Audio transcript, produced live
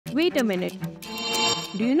Wait a minute.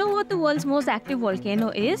 Do you know what the world's most active volcano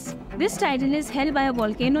is? This title is held by a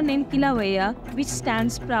volcano named Kilauea, which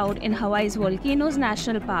stands proud in Hawaii's Volcanoes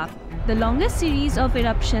National Park. The longest series of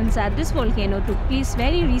eruptions at this volcano took place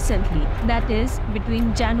very recently, that is,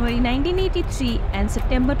 between January 1983 and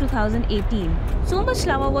September 2018. So much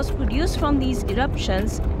lava was produced from these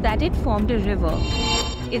eruptions that it formed a river.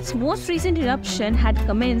 Its most recent eruption had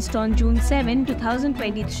commenced on June 7,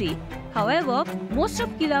 2023. However, most of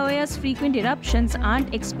Kilauea's frequent eruptions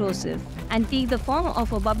aren't explosive and take the form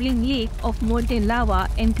of a bubbling lake of molten lava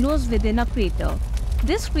enclosed within a crater.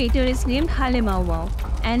 This crater is named Halemaumau,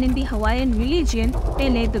 and in the Hawaiian religion,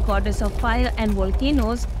 Pele, the goddess of fire and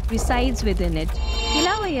volcanoes, resides within it.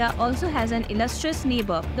 Kilauea also has an illustrious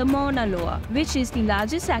neighbor, the Mauna Loa, which is the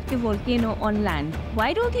largest active volcano on land.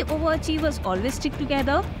 Why don't the overachievers always stick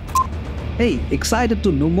together? Hey, excited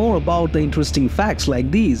to know more about the interesting facts like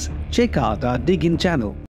these? Check out our Dig In channel.